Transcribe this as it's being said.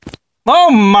Oh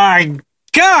my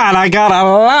God, I got a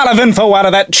lot of info out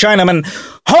of that Chinaman.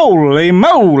 Holy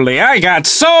moly, I got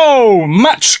so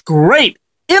much great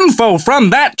info from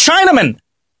that Chinaman.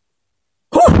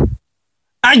 Whew.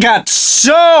 I got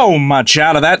so much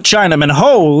out of that Chinaman.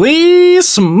 Holy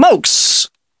smokes.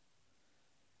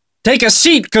 Take a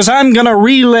seat, because I'm going to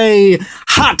relay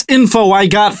hot info I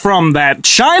got from that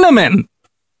Chinaman.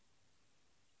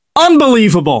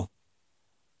 Unbelievable.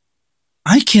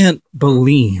 I can't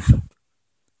believe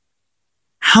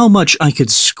how much I could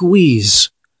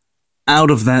squeeze out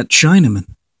of that Chinaman.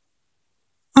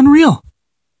 Unreal.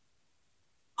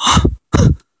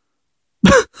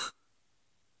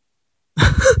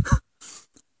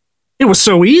 It was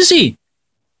so easy.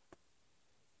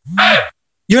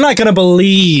 You're not going to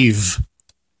believe.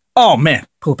 Oh, man.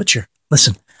 Pull up a chair.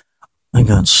 Listen. I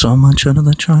got so much out of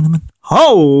that Chinaman.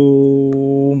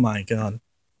 Oh, my God.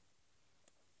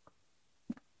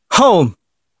 Home.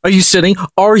 Are you sitting?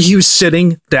 Are you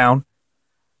sitting down?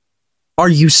 Are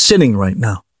you sitting right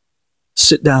now?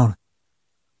 Sit down.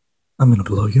 I'm going to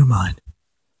blow your mind.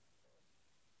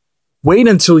 Wait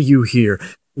until you hear.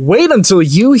 Wait until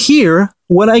you hear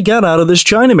what I got out of this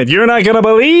Chinaman. You're not going to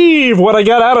believe what I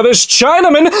got out of this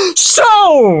Chinaman.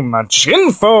 So much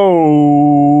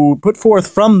info put forth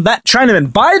from that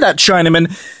Chinaman, by that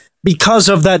Chinaman. Because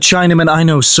of that Chinaman, I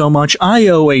know so much. I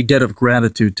owe a debt of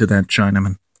gratitude to that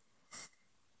Chinaman.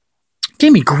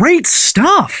 Gave me great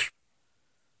stuff.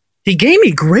 He gave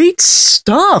me great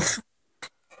stuff.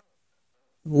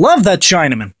 Love that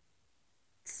Chinaman.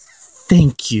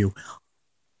 Thank you.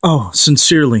 Oh,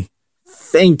 sincerely.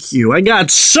 Thank you. I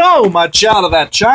got so much out of that Chinaman.